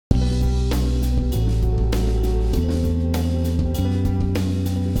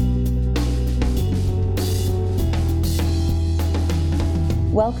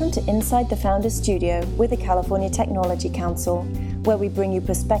Welcome to Inside the Founders Studio with the California Technology Council, where we bring you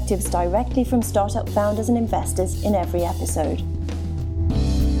perspectives directly from startup founders and investors in every episode.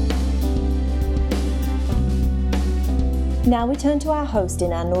 Now we turn to our host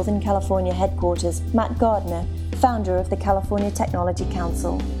in our Northern California headquarters, Matt Gardner, founder of the California Technology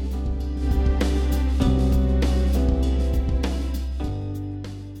Council.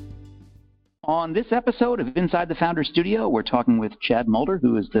 On this episode of Inside the Founder Studio, we're talking with Chad Mulder,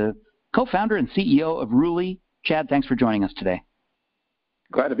 who is the co-founder and CEO of Rooly. Chad, thanks for joining us today.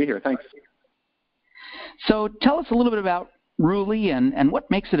 Glad to be here. Thanks. So tell us a little bit about Rooly and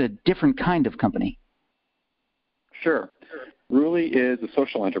what makes it a different kind of company. Sure. Rooly is a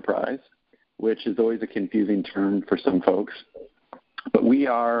social enterprise, which is always a confusing term for some folks. But we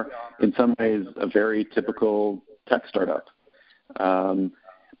are, in some ways, a very typical tech startup.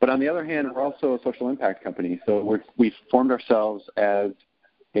 But on the other hand, we're also a social impact company. So we've formed ourselves as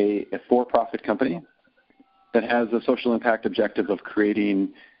a for-profit company that has a social impact objective of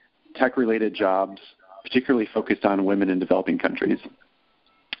creating tech-related jobs, particularly focused on women in developing countries.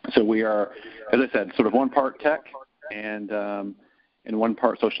 So we are, as I said, sort of one part tech and one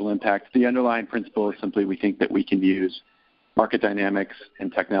part social impact. The underlying principle is simply we think that we can use market dynamics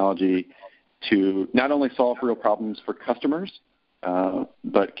and technology to not only solve real problems for customers,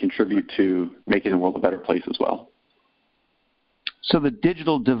 but contribute to making the world a better place as well. So the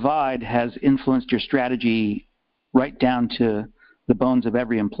digital divide has influenced your strategy right down to the bones of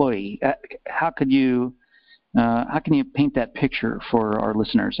every employee. How can you paint that picture for our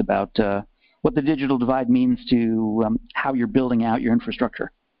listeners about what the digital divide means to how you're building out your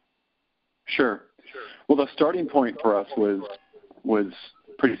infrastructure? Sure. Well, the starting point for us was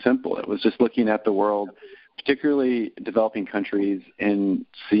pretty simple. It was just looking at the world, particularly developing countries, and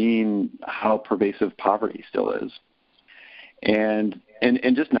seeing how pervasive poverty still is. And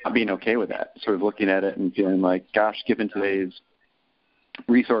just not being okay with that, sort of looking at it and feeling like, gosh, given today's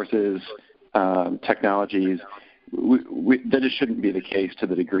resources, technologies, that just shouldn't be the case to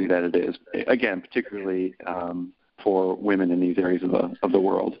the degree that it is. Again, particularly for women in these areas of the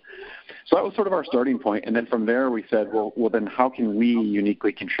world. So that was sort of our starting point. And then from there we said, well, then how can we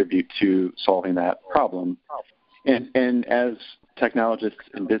uniquely contribute to solving that problem? And as technologists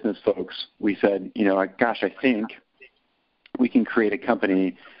and business folks, we said, I think we can create a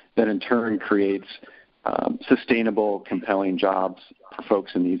company that in turn creates sustainable, compelling jobs for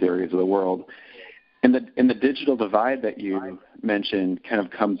folks in these areas of the world. And the digital divide that you mentioned kind of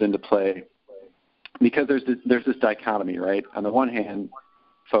comes into play because there's this dichotomy, right? On the one hand,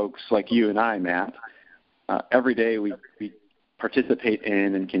 folks like you and I, Matt, every day we participate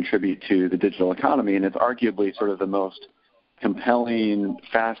in and contribute to the digital economy, and it's arguably sort of the most compelling,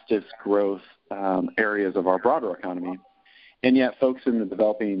 fastest growth areas of our broader economy. And yet folks in the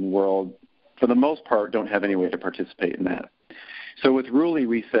developing world, for the most part, don't have any way to participate in that. So with Rooly,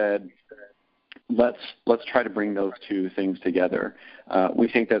 we said, let's try to bring those two things together. We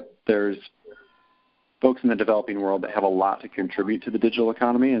think that there's folks in the developing world that have a lot to contribute to the digital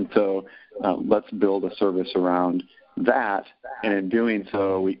economy, and so let's build a service around that, and in doing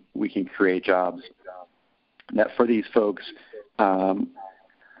so, we can create jobs that for these folks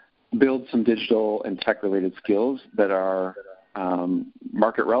build some digital and tech-related skills that are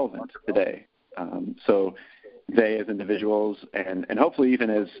market relevant today. So they as individuals and hopefully even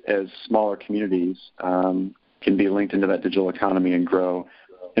as smaller communities can be linked into that digital economy and grow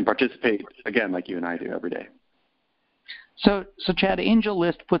and participate, again, like you and I do every day. So Chad,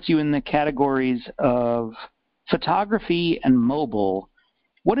 AngelList puts you in the categories of photography and mobile.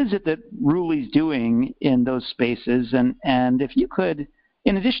 What is it that Rooly's doing in those spaces? And if you could,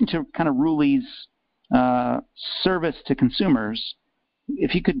 in addition to kind of Rooly's service to consumers,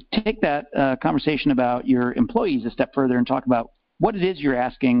 if you could take that conversation about your employees a step further and talk about what it is you're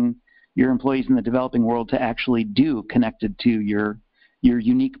asking your employees in the developing world to actually do connected to your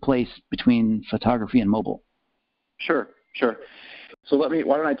unique place between photography and mobile. Sure. So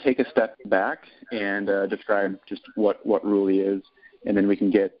why don't I take a step back and describe just what Rooly is, and then we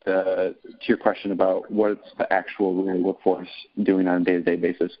can get to your question about what's the actual Rooly workforce doing on a day-to-day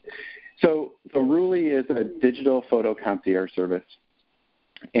basis. So Rooly is a digital photo concierge service.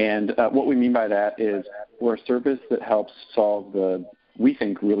 And what we mean by that is we're a service that helps solve the, we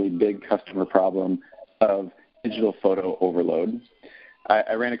think, really big customer problem of digital photo overload.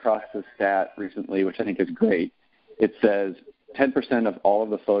 I ran across this stat recently, which I think is great. It says 10% of all of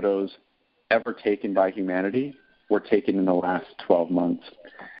the photos ever taken by humanity were taken in the last 12 months.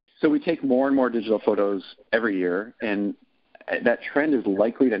 So we take more and more digital photos every year, and that trend is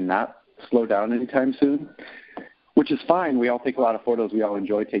likely to not slow down anytime soon. which is fine. We all take a lot of photos. We all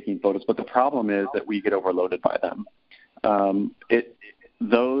enjoy taking photos. But the problem is that we get overloaded by them.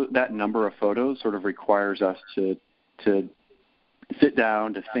 Though that number of photos sort of requires us to sit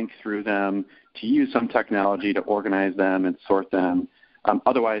down, to think through them, to use some technology to organize them and sort them.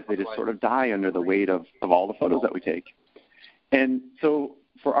 Otherwise, they just sort of die under the weight of all the photos that we take. And so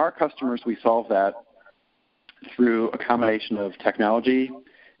for our customers, we solve that through a combination of technology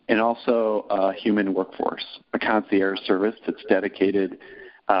and also a human workforce, a concierge service that's dedicated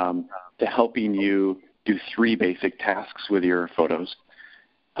to helping you do three basic tasks with your photos: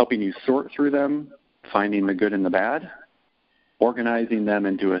 helping you sort through them, finding the good and the bad, organizing them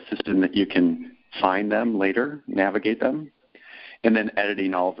into a system that you can find them later, navigate them, and then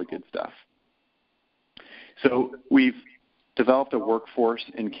editing all of the good stuff. So we've developed a workforce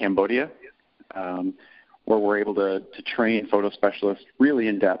in Cambodia where we're able to train photo specialists really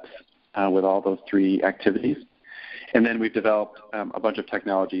in depth with all those three activities. And then we've developed a bunch of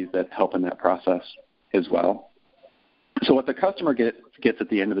technologies that help in that process as well. So what the customer gets at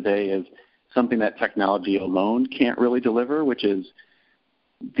the end of the day is something that technology alone can't really deliver, which is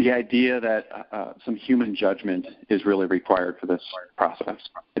the idea that some human judgment is really required for this process.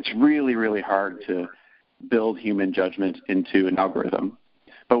 It's really, really hard to build human judgment into an algorithm.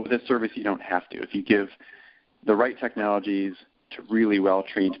 But with this service, you don't have to. If you give the right technologies to really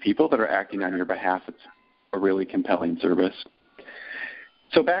well-trained people that are acting on your behalf, it's a really compelling service.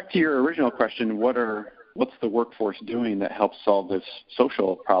 So back to your original question, what's the workforce doing that helps solve this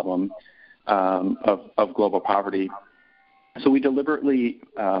social problem of global poverty? So we deliberately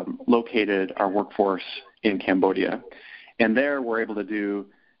located our workforce in Cambodia, and there we're able to do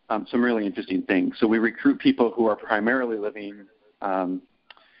some really interesting things. So we recruit people who are primarily living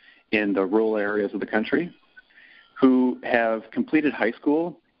in the rural areas of the country, who have completed high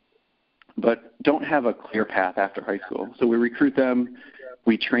school but don't have a clear path after high school. So we recruit them,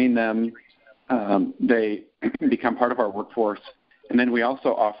 we train them, they become part of our workforce, and then we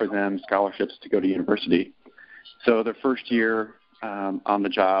also offer them scholarships to go to university. So their first year on the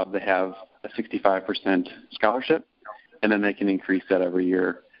job, they have a 65% scholarship, and then they can increase that every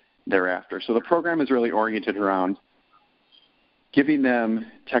year thereafter. So the program is really oriented around giving them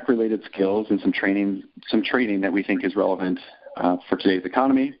tech-related skills and some training that we think is relevant for today's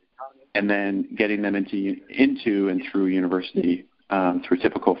economy, and then getting them into and through university through a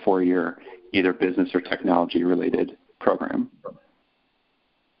typical 4-year either business or technology-related program.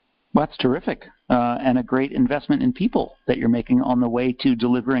 Well, that's terrific, and a great investment in people that you're making on the way to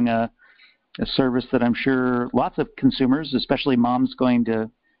delivering a service that I'm sure lots of consumers, especially moms going to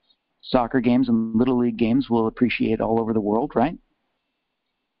soccer games and Little League games, will appreciate all over the world, right?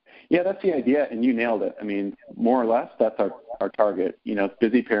 Yeah, that's the idea, and you nailed it. I mean, more or less, that's our target. You know,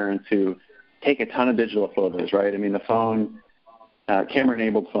 busy parents who take a ton of digital photos, right? I mean, the phone,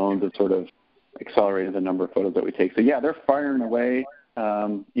 camera-enabled phones have sort of accelerated the number of photos that we take. So, yeah, they're firing away,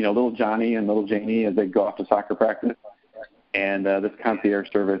 little Johnny and little Janie as they go off to soccer practice. And this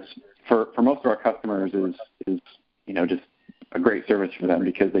concierge service, for most of our customers, is just a great service for them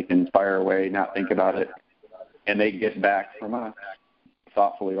because they can fire away, not think about it, and they get back from us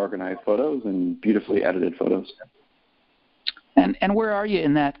thoughtfully organized photos and beautifully edited photos. And where are you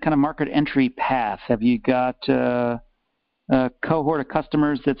in that kind of market entry path? Have you got a cohort of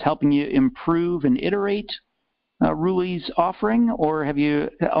customers that's helping you improve and iterate Ruli's offering, or have you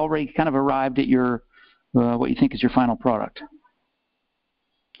already kind of arrived at your what you think is your final product?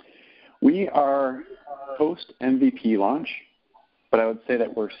 We are post-MVP launch, but I would say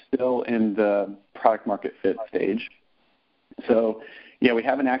that we're still in the product market fit stage. So, yeah, we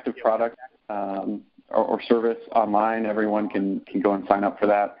have an active product or service online. Everyone can go and sign up for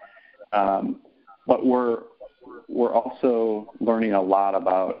that. But we're also learning a lot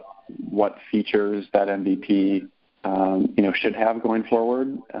about what features that MVP should have going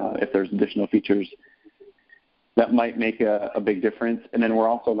forward. If there's additional features that might make a big difference, and then we're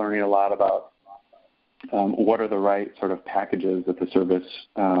also learning a lot about what are the right sort of packages that the service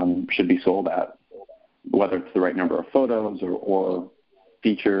should be sold at, whether it's the right number of photos or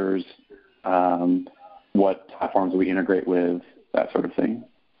features, what platforms we integrate with, that sort of thing.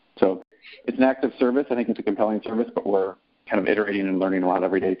 So it's an active service. I think it's a compelling service, but we're kind of iterating and learning a lot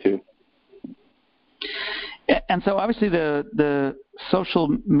every day too. And so obviously the social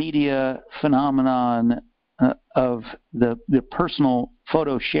media phenomenon of the personal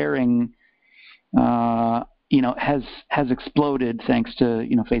photo sharing has exploded thanks to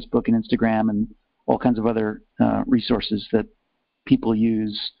Facebook and Instagram and all kinds of other resources that people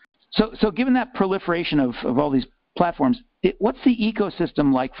use. So given that proliferation of all these platforms, what's the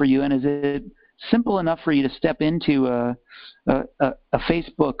ecosystem like for you, and is it simple enough for you to step into a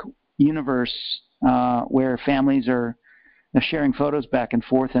Facebook universe where families are sharing photos back and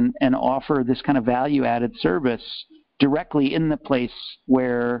forth and offer this kind of value-added service directly in the place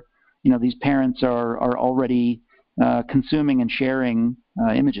where these parents are already consuming and sharing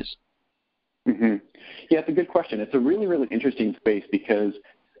images? Mm-hmm. Yeah, it's a good question. It's a really, really interesting space because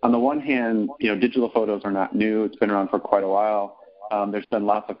on the one hand, digital photos are not new. It's been around for quite a while. There's been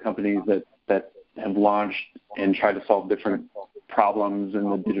lots of companies that have launched and tried to solve different problems in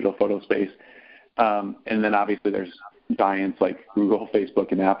the digital photo space. And then obviously there's giants like Google,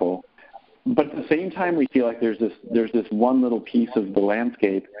 Facebook, and Apple. But at the same time, we feel like there's this one little piece of the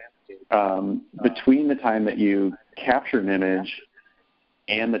landscape between the time that you capture an image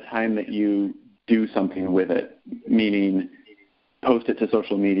and the time that you do something with it, meaning post it to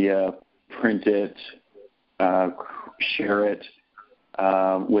social media, print it, share it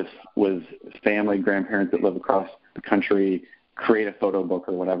with family, grandparents that live across the country, create a photo book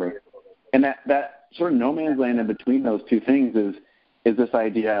or whatever. And that sort of no man's land in between those two things is this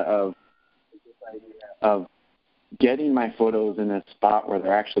idea of getting my photos in a spot where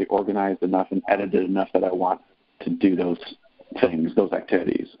they're actually organized enough and edited enough that I want to do those things, those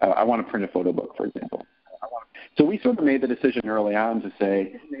activities. I want to print a photo book, for example. So we sort of made the decision early on to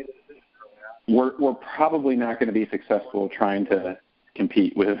say we're probably not going to be successful trying to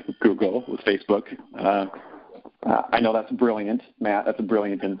compete with Google, with Facebook. I know that's brilliant, Matt. That's a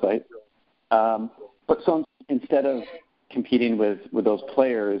brilliant insight. But so instead of competing with those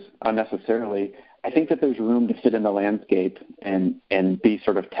players unnecessarily, I think that there's room to fit in the landscape and be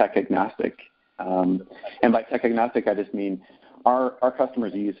sort of tech agnostic. And by tech agnostic, I just mean our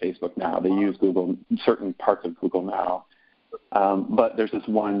customers use Facebook now. They use Google, certain parts of Google now. But there's this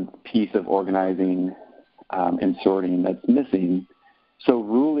one piece of organizing and sorting that's missing. So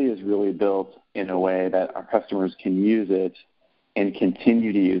Rooly is really built in a way that our customers can use it and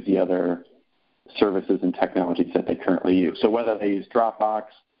continue to use the other services and technologies that they currently use. So whether they use Dropbox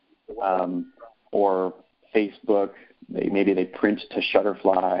or Facebook, maybe they print to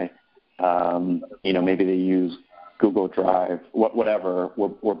Shutterfly, maybe they use Google Drive, whatever,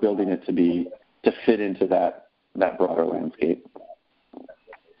 we're building it to fit into that broader landscape.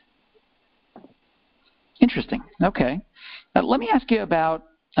 Interesting. Okay. Let me ask you about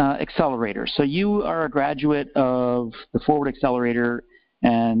accelerators. So you are a graduate of the Forward Accelerator,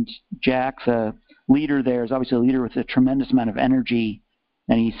 and Jack, the leader there, is obviously a leader with a tremendous amount of energy,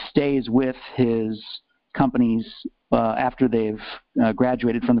 and he stays with his companies after they've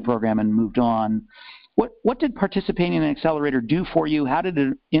graduated from the program and moved on. What did participating in an accelerator do for you? How did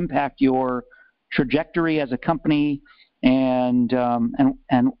it impact your trajectory as a company? And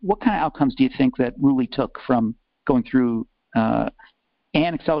what kind of outcomes do you think that Rooly took from going through an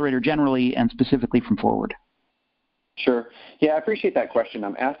accelerator generally and specifically from Forward? Sure. Yeah, I appreciate that question.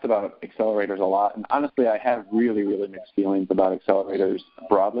 I'm asked about accelerators a lot, and honestly, I have really, really mixed feelings about accelerators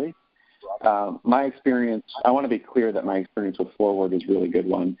broadly. My experience, I want to be clear that my experience with Forward is a really good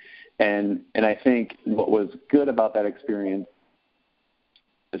one. And I think what was good about that experience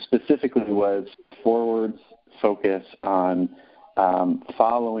specifically was Forward's focus on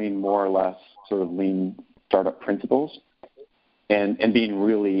following more or less sort of lean startup principles and being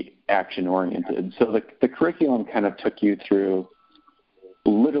really action-oriented. So the curriculum kind of took you through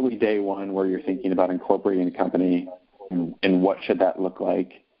literally day one where you're thinking about incorporating a company and what should that look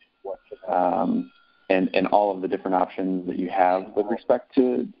like, and all of the different options that you have with respect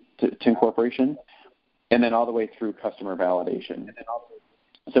to incorporation, and then all the way through customer validation.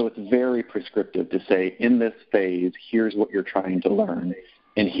 So it's very prescriptive to say, in this phase, here's what you're trying to learn,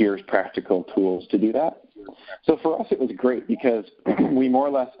 and here's practical tools to do that. So for us, it was great because we more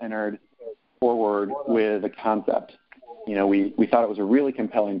or less entered Forward with a concept. We thought it was a really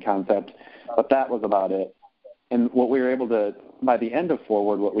compelling concept, but that was about it. And what we were able to, by the end of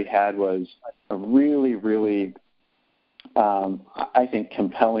Forward, what we had was a really, really, I think,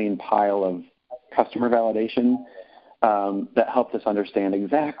 compelling pile of customer validation that helped us understand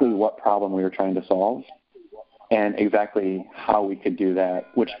exactly what problem we were trying to solve and exactly how we could do that,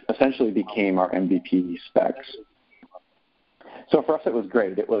 which essentially became our MVP specs. So for us, it was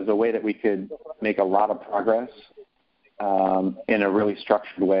great. It was a way that we could make a lot of progress in a really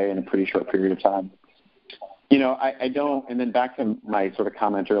structured way in a pretty short period of time. I don't, and then back to my sort of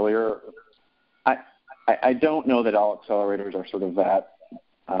comment earlier, I don't know that all accelerators are sort of that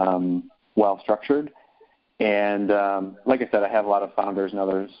well-structured. And like I said, I have a lot of founders and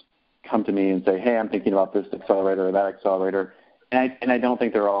others come to me and say, hey, I'm thinking about this accelerator or that accelerator. And I don't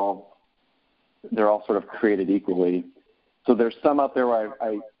think they're all sort of created equally. So there's some out there where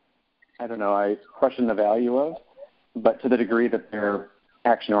I don't know, I question the value of, but to the degree that they're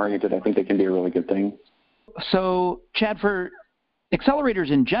action-oriented, I think they can be a really good thing. So, Chad, for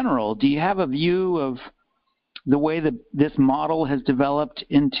accelerators in general, do you have a view of the way that this model has developed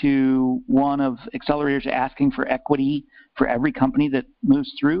into one of accelerators asking for equity for every company that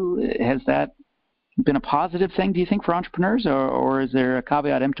moves through? Has that been a positive thing, do you think, for entrepreneurs, or is there a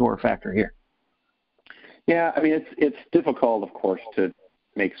caveat emptor factor here? Yeah, I mean, it's difficult, of course, to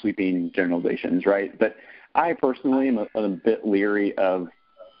make sweeping generalizations, right? But I personally am a bit leery of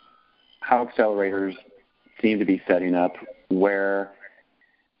how accelerators seem to be setting up where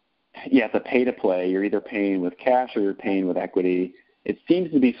you have to pay to play. You're either paying with cash or you're paying with equity. It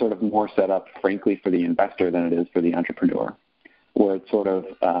seems to be sort of more set up, frankly, for the investor than it is for the entrepreneur, where it's sort of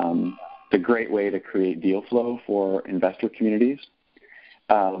the great way to create deal flow for investor communities.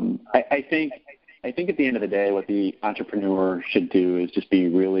 I think at the end of the day, what the entrepreneur should do is just be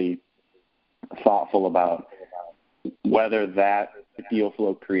really thoughtful about whether that deal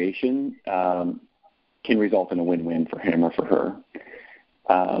flow creation can result in a win-win for him or for her.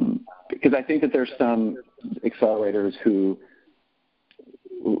 Because I think that there's some accelerators who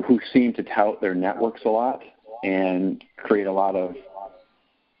seem to tout their networks a lot and create a lot of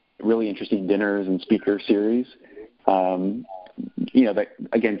really interesting dinners and speaker series, that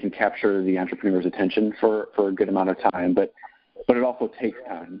again can capture the entrepreneur's attention for a good amount of time, but it also takes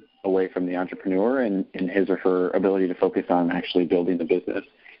time away from the entrepreneur and his or her ability to focus on actually building the business.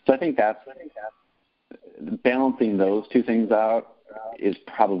 So I think that's balancing those two things out is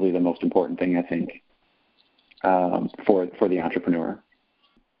probably the most important thing, I think, for the entrepreneur.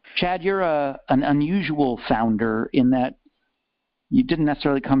 Chad, you're an unusual founder in that you didn't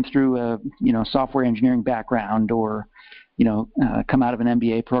necessarily come through a software engineering background or come out of an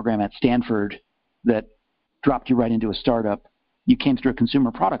MBA program at Stanford that dropped you right into a startup. You came through a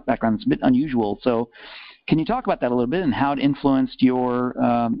consumer product background. It's a bit unusual. So can you talk about that a little bit and how it influenced your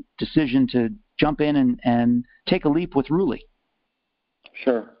decision to jump in and take a leap with Ruli?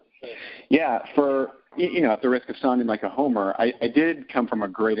 Sure. Yeah, at the risk of sounding like a homer, I did come from a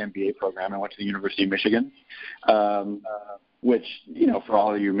great MBA program. I went to the University of Michigan, which, for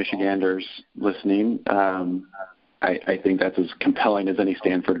all of you Michiganders listening, I think that's as compelling as any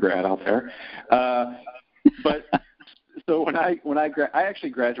Stanford grad out there. But so when I actually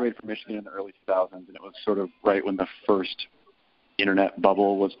graduated from Michigan in the early 2000s, and it was sort of right when the first internet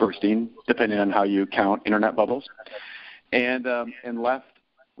bubble was bursting, depending on how you count internet bubbles, and left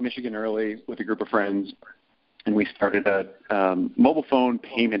Michigan early with a group of friends, and we started a mobile phone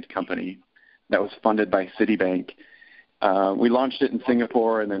payment company that was funded by Citibank. We launched it in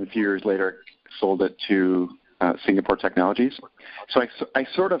Singapore, and then a few years later sold it to Singapore Technologies. So I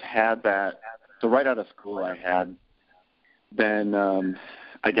sort of had that. So right out of school, I had been,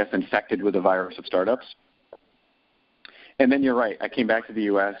 infected with the virus of startups. And then you're right. I came back to the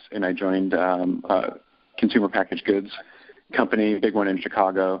U.S. and I joined a consumer packaged goods company, a big one in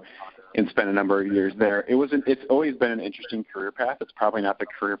Chicago, and spent a number of years there. It's always been an interesting career path. It's probably not the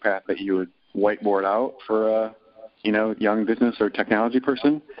career path that you would whiteboard out for a young business or technology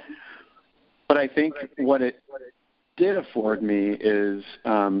person. But I think what it did afford me is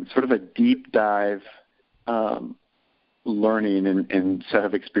sort of a deep dive learning and set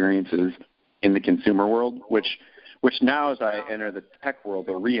of experiences in the consumer world, which now as I enter the tech world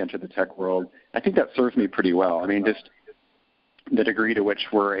or re-enter the tech world, I think that serves me pretty well. I mean, just the degree to which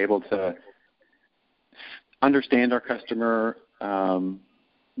we're able to understand our customer,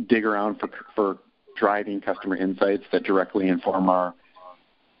 dig around for driving customer insights that directly inform our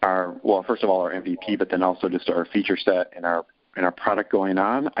first of all, our MVP, but then also just our feature set and our product going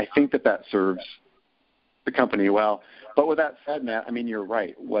on. I think that serves the company well. But with that said, Matt, I mean, you're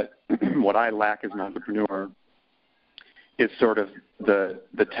right. What I lack as an entrepreneur is sort of the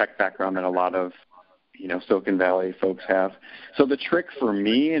tech background that a lot of Silicon Valley folks have. So the trick for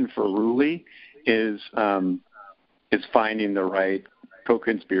me and for Ruli is finding the right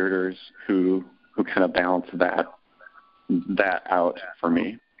co-conspirators who kind of balance that out for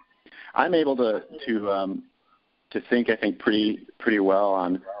me. I'm able to think, I think, pretty well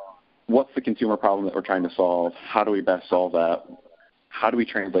on what's the consumer problem that we're trying to solve, how do we best solve that, how do we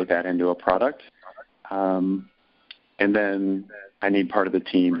translate that into a product, and then I need part of the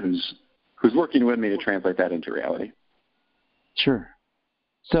team who's working with me to translate that into reality. Sure.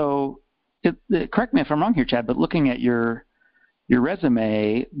 So correct me if I'm wrong here, Chad, but looking at your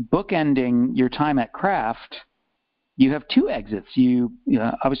resume, bookending your time at Kraft, you have two exits.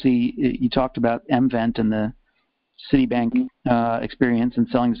 Obviously you talked about mVent and the Citibank experience and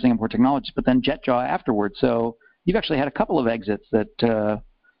selling to Singapore Technologies, but then JetJaw afterwards. So you've actually had a couple of exits that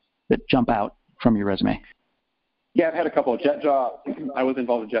that jump out from your resume? Yeah, I've had a couple. JetJaw, I was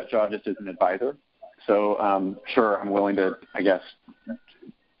involved in JetJaw just as an advisor. So sure, I'm willing to, I guess,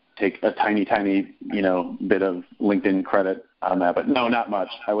 take a tiny, bit of LinkedIn credit on that. But no, not much.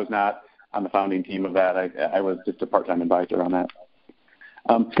 I was not on the founding team of that. I was just a part-time advisor on that.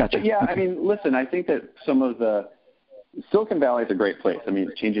 Gotcha. Yeah, I mean, listen, I think that some of the Silicon Valley is a great place. I mean,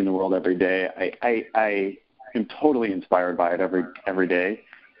 it's changing the world every day. I am totally inspired by it every day.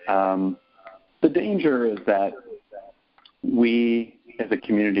 The danger is that we as a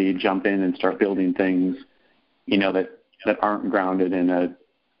community jump in and start building things, that aren't grounded in a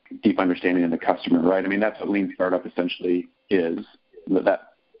deep understanding of the customer, right? I mean, that's what Lean Startup essentially is.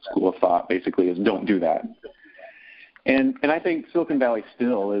 That school of thought basically is don't do that. And I think Silicon Valley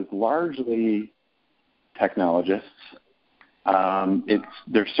still is largely technologists.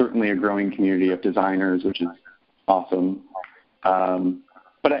 There's certainly a growing community of designers, which is awesome.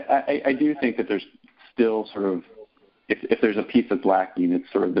 But I do think that there's still sort of, if there's a piece that's lacking,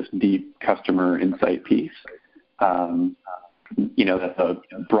 it's sort of this deep customer insight piece, that the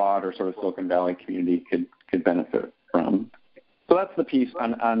broader sort of Silicon Valley community could benefit from. So that's the piece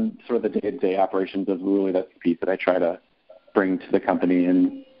on sort of the day-to-day operations of Ruli. That's the piece that I try to bring to the company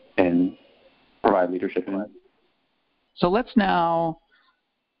and provide leadership in. So let's now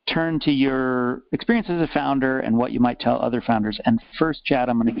turn to your experience as a founder and what you might tell other founders. And first, Chad,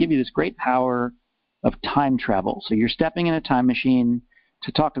 I'm going to give you this great power of time travel. So you're stepping in a time machine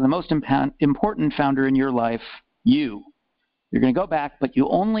to talk to the most important founder in your life, you. You're going to go back, but you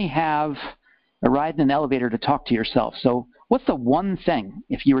only have a ride in an elevator to talk to yourself. So what's the one thing,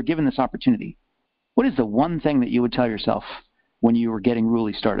 if you were given this opportunity, what is the one thing that you would tell yourself when you were getting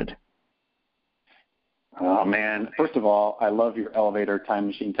Ruli started? Oh, man. First of all, I love your elevator time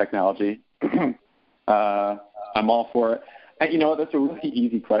machine technology. I'm all for it. And, that's a really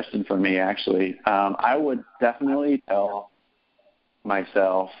easy question for me, actually. I would definitely tell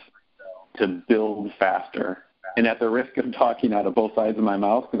myself to build faster. And at the risk of talking out of both sides of my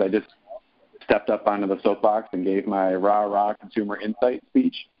mouth, because I just stepped up onto the soapbox and gave my rah-rah consumer insight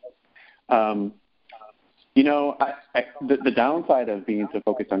speech, the downside of being so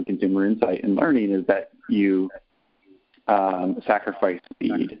focused on consumer insight and learning is that you sacrifice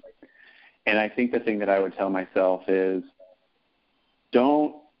speed. And I think the thing that I would tell myself is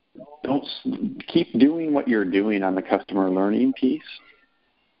don't keep doing what you're doing on the customer learning piece,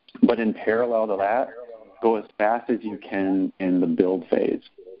 but in parallel to that, go as fast as you can in the build phase,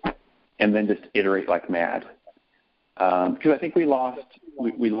 and then just iterate like mad. Because I think we lost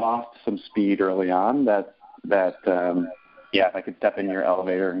some speed early on. If I could step in your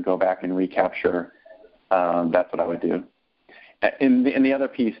elevator and go back and recapture, that's what I would do. And the other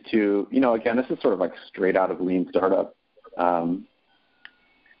piece too, again, this is sort of like straight out of Lean Startup, a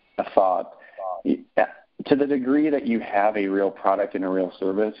thought. To the degree that you have a real product and a real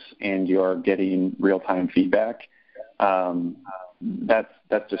service and you're getting real-time feedback,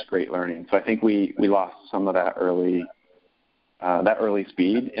 that's just great learning. So I think we lost some of that early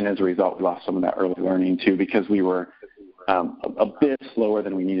speed, and as a result, we lost some of that early learning too, because we were a bit slower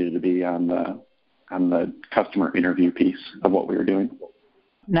than we needed to be on the customer interview piece of what we were doing.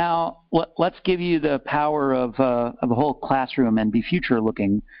 Now, let's give you the power of a whole classroom and be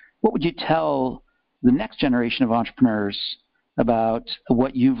future-looking. What would you tell the next generation of entrepreneurs about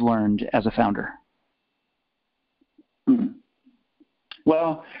what you've learned as a founder?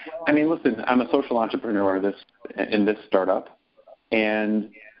 Well, I mean, listen, I'm a social entrepreneur in this startup,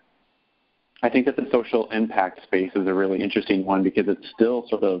 and I think that the social impact space is a really interesting one because it's still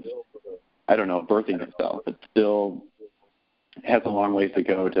sort of, birthing itself. It still has a long ways to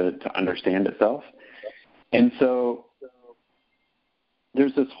go to understand itself. And so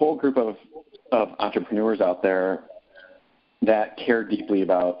there's this whole group of entrepreneurs out there that care deeply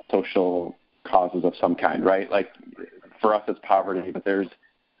about social causes of some kind, right? Like for us, it's poverty, but there's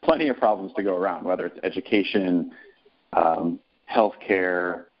plenty of problems to go around, whether it's education,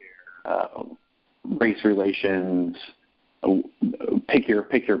 healthcare, race relations, pick your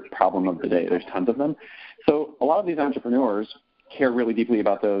problem of the day. There's tons of them. So a lot of these entrepreneurs care really deeply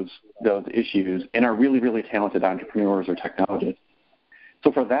about those issues and are really, really talented entrepreneurs or technologists.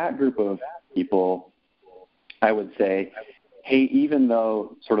 So for that group of people, I would say, hey, even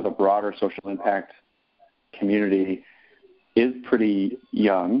though sort of the broader social impact community is pretty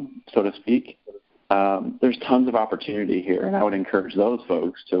young, so to speak, there's tons of opportunity here. And I would encourage those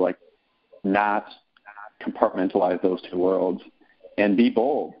folks to not compartmentalize those two worlds and be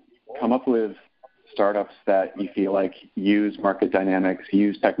bold. Come up with startups that you feel like use market dynamics,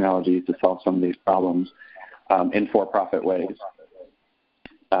 use technology to solve some of these problems in for-profit ways.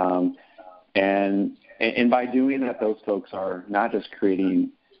 And by doing that, those folks are not just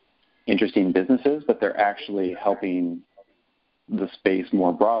creating interesting businesses, but they're actually helping the space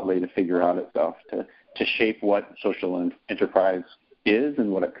more broadly to figure out itself, to shape what social enterprise is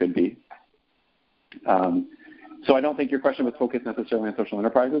and what it could be. So I don't think your question was focused necessarily on social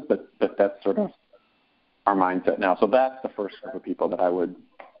enterprises, but that's sort of our mindset now. So that's the first group of people that I would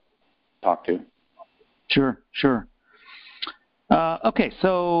talk to. Sure. Okay,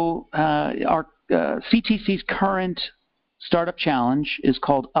 so our CTC's current startup challenge is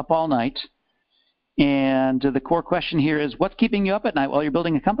called Up All Night. And the core question here is, what's keeping you up at night while you're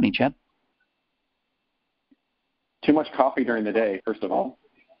building a company, Chad? Too much coffee during the day, first of all.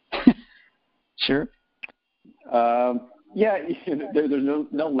 Sure. Yeah, there's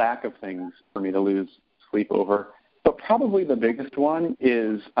no lack of things for me to lose sleep over. But probably the biggest one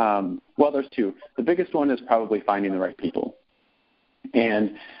is, well, there's two. The biggest one is probably finding the right people.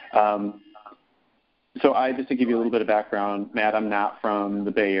 And so just to give you a little bit of background, Matt, I'm not from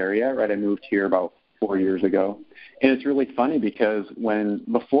the Bay Area, right? I moved here about 4 years ago. And it's really funny because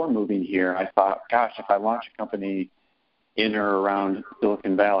before moving here, I thought, gosh, if I launch a company in or around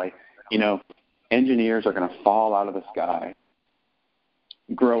Silicon Valley, engineers are going to fall out of the sky,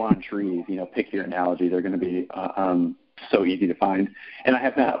 grow on trees, pick your analogy. They're going to be so easy to find. And I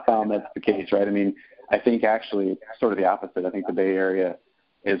have not found that's the case, right? I mean, I think actually it's sort of the opposite. I think the Bay Area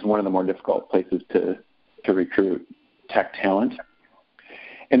is one of the more difficult places to recruit tech talent.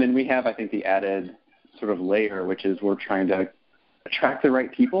 And then we have, I think, the added sort of layer, which is we're trying to attract the right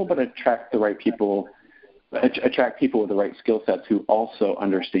people, but attract people with the right skill sets who also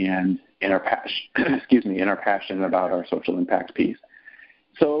understand and are passionate about our social impact piece.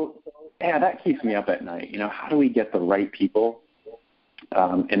 So, yeah, that keeps me up at night. How do we get the right people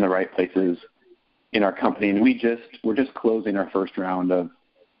in the right places in our company? And we're just closing our first round of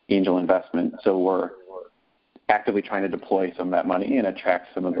angel investment, so we're actively trying to deploy some of that money and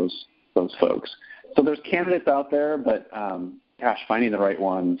attract some of those folks. So there's candidates out there, but finding the right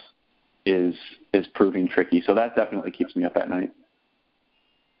ones is proving tricky. So that definitely keeps me up at night.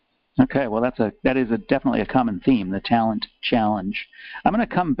 Okay, well, that is definitely a common theme, the talent challenge. I'm going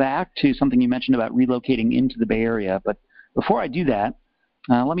to come back to something you mentioned about relocating into the Bay Area, but before I do that,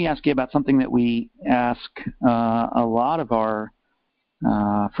 let me ask you about something that we ask a lot of our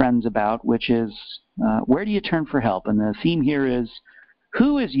friends about, which is where do you turn for help? And the theme here is,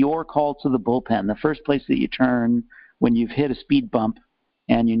 who is your call to the bullpen, the first place that you turn when you've hit a speed bump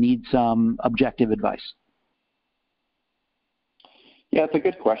and you need some objective advice? Yeah, it's a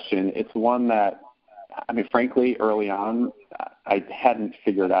good question. It's one that, frankly, early on, I hadn't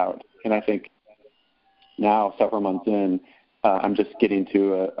figured out. And I think now, several months in, I'm just getting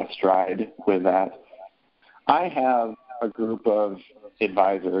to a stride with that. I have a group of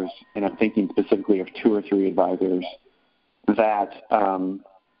advisors, and I'm thinking specifically of 2 or 3 advisors that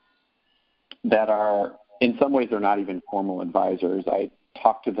are, in some ways, they're not even formal advisors. I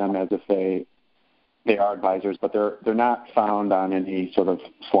talk to them as if they are advisors, but they're not found on any sort of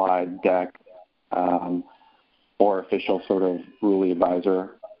slide deck or official sort of Ruley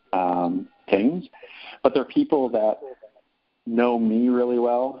advisor things. But they're people that know me really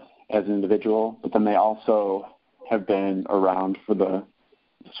well as an individual, but then they also have been around for the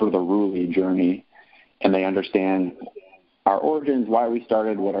sort of the Ruley journey, and they understand our origins, why we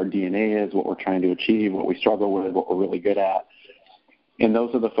started, what our DNA is, what we're trying to achieve, what we struggle with, what we're really good at. And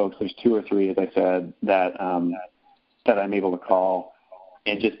those are the folks, there's 2 or 3, as I said, that I'm able to call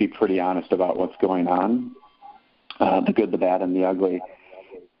and just be pretty honest about what's going on, the good, the bad, and the ugly.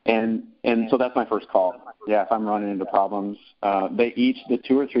 And so that's my first call. Yeah, if I'm running into problems, the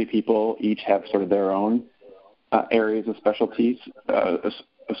 2 or 3 people each have sort of their own areas of specialties, of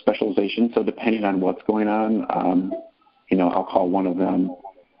specialization. So depending on what's going on, I'll call one of them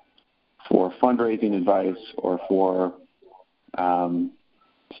for fundraising advice or for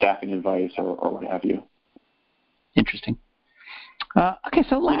staffing advice or what have you. Interesting. Okay,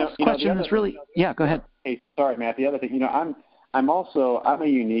 so last question is really, yeah, go ahead. Hey, sorry, Matt. The other thing, I'm a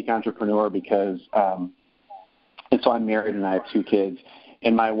unique entrepreneur because, and so I'm married and I have 2 kids,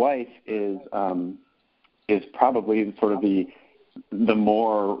 and my wife is probably sort of the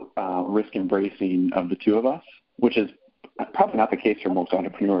more risk embracing of the 2 of us, which is probably not the case for most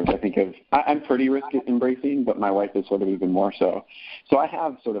entrepreneurs. I'm pretty risk embracing, but my wife is sort of even more so. So I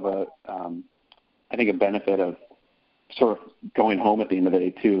have sort of a benefit of sort of going home at the end of the day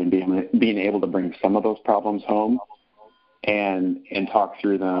too, and being able to bring some of those problems home and talk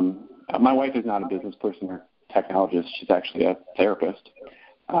through them. My wife is not a business person or technologist; she's actually a therapist,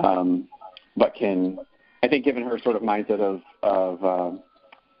 but I think given her sort of mindset of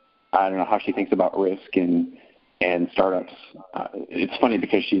I don't know how she thinks about risk and startups. It's funny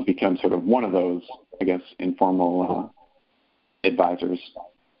because she's become sort of one of those, I guess, informal advisors.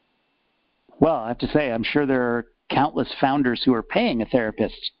 Well, I have to say, I'm sure there are countless founders who are paying a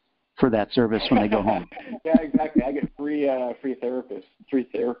therapist for that service when they go home. Yeah, exactly. I get free therapy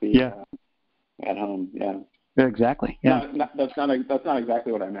at home. Yeah. Exactly. Yeah. No, that's not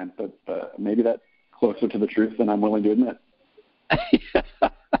exactly what I meant, but maybe that's closer to the truth than I'm willing to admit.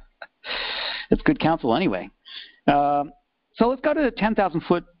 It's good counsel anyway. So let's go to the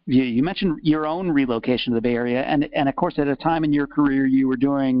 10,000-foot view. You mentioned your own relocation to the Bay Area, and of course, at a time in your career, you were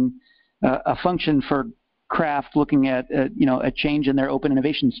doing a function for Kraft, looking at a change in their open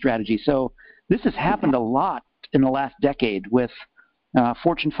innovation strategy. So this has happened a lot in the last decade with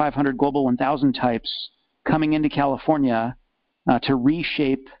Fortune 500, Global 1000 types coming into California to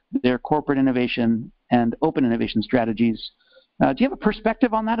reshape their corporate innovation and open innovation strategies. Do you have a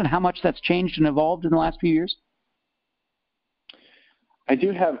perspective on that and how much that's changed and evolved in the last few years? I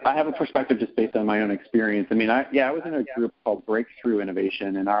have a perspective just based on my own experience. I mean, I was in a group called Breakthrough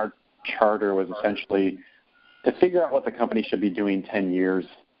Innovation, and our charter was essentially to figure out what the company should be doing 10 years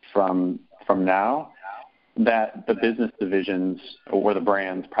from now that the business divisions or the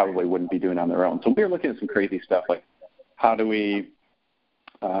brands probably wouldn't be doing on their own. So we were looking at some crazy stuff like how do we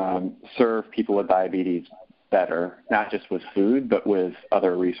serve people with diabetes better, not just with food, but with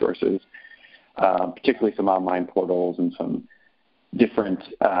other resources, particularly some online portals and some different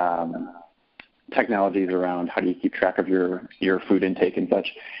technologies around how do you keep track of your food intake and such.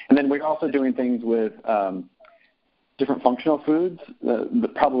 And then we're also doing things with different functional foods.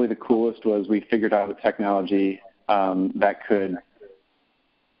 Probably the coolest was we figured out a technology that could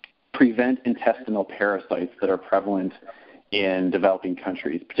prevent intestinal parasites that are prevalent in developing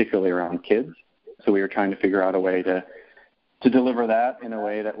countries, particularly around kids. So we were trying to figure out a way to deliver that in a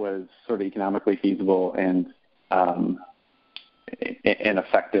way that was sort of economically feasible and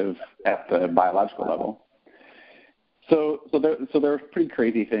effective at the biological level. So there are pretty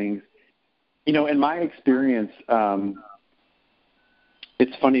crazy things. You know, in my experience,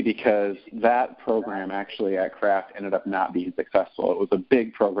 it's funny because that program actually at Kraft ended up not being successful. It was a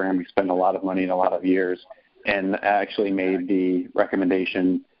big program. We spent a lot of money and a lot of years, and actually made the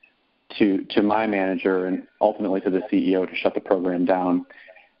recommendation to my manager and ultimately to the CEO to shut the program down.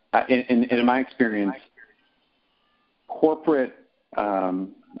 In my experience,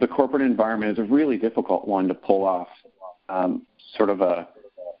 the corporate environment is a really difficult one to pull off sort of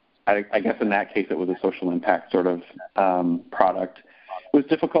I guess in that case it was a social impact sort of product. It was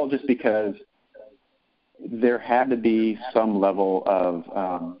difficult just because there had to be some level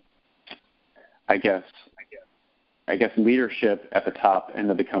of I guess leadership at the top end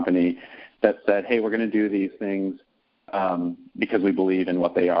of the company that said, hey, we're going to do these things because we believe in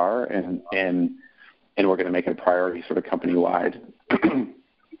what they are and we're going to make it a priority sort of company-wide.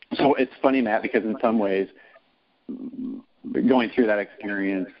 So it's funny, Matt, because in some ways going through that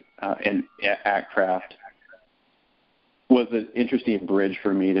experience at Kraft was an interesting bridge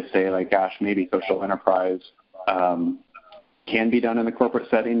for me to say, like, gosh, maybe social enterprise can be done in the corporate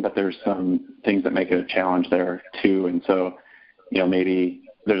setting, but there's some things that make it a challenge there too. And so, you know, maybe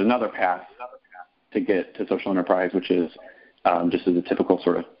there's another path to get to social enterprise, which is just as a typical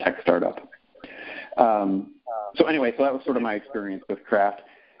sort of tech startup. So anyway, so that was sort of my experience with Kraft.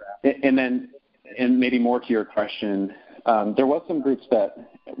 And maybe more to your question, there was some groups that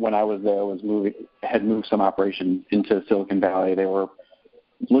when I was there had moved some operation into Silicon Valley. They were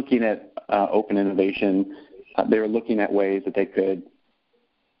looking at open innovation. They were looking at ways that they could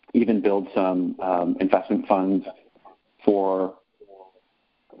even build some investment funds for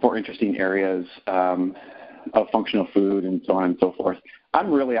interesting areas of functional food and so on and so forth. I'm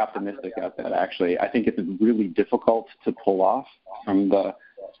really optimistic about that, actually. I think it's really difficult to pull off on the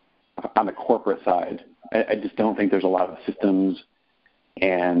corporate side. I just don't think there's a lot of systems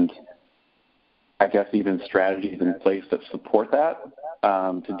and I guess even strategies in place that support that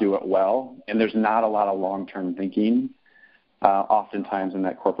to do it well. And there's not a lot of long-term thinking oftentimes in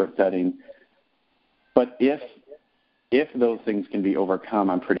that corporate setting. But if those things can be overcome,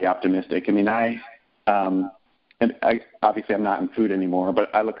 I'm pretty optimistic. I mean, obviously I'm not in food anymore,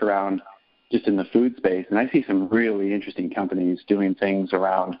 but I look around just in the food space and I see some really interesting companies doing things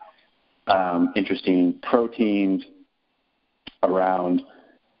around interesting proteins, around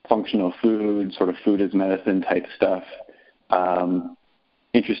functional food, sort of food as medicine type stuff,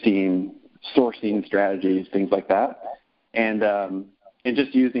 interesting sourcing strategies, things like that, and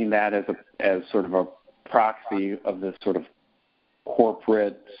just using that as sort of a proxy of this sort of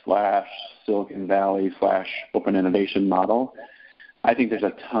corporate / Silicon Valley / open innovation model. I think there's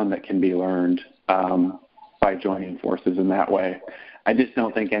a ton that can be learned by joining forces in that way. I just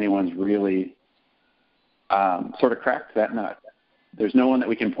don't think anyone's really sort of cracked that nut. There's no one that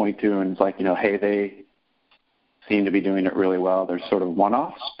we can point to and it's like, hey, they seem to be doing it really well. There's sort of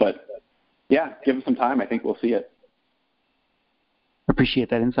one-offs, but yeah, give them some time. I think we'll see it. Appreciate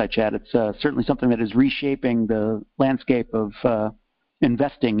that insight, Chad. It's certainly something that is reshaping the landscape of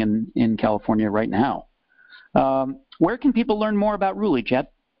investing in California right now. Where can people learn more about Ruli, Chad?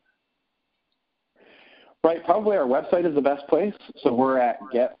 Right, probably our website is the best place. So we're at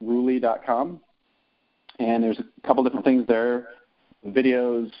getruli.com, and there's a couple different things there,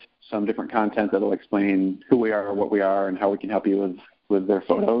 videos, some different content that'll explain who we are, what we are, and how we can help you with their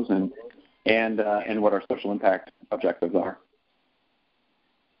photos and what our social impact objectives are.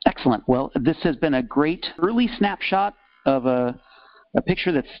 Excellent. Well, this has been a great early snapshot of a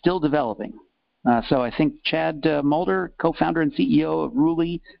picture that's still developing. So I think Chad Mulder, co-founder and CEO of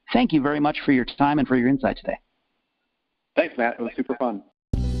Ruli, thank you very much for your time and for your insight today. Thanks, Matt. It was super fun.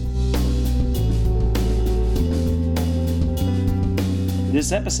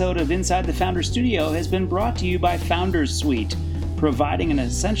 This episode of Inside the Founder Studio has been brought to you by Founders Suite, providing an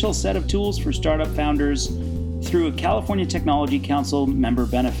essential set of tools for startup founders through a California Technology Council member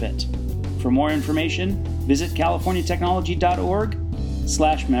benefit. For more information, visit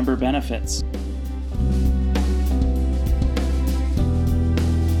californiatechnology.org/member benefits.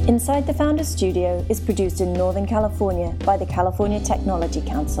 Inside the Founder Studio is produced in Northern California by the California Technology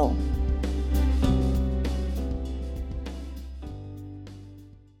Council.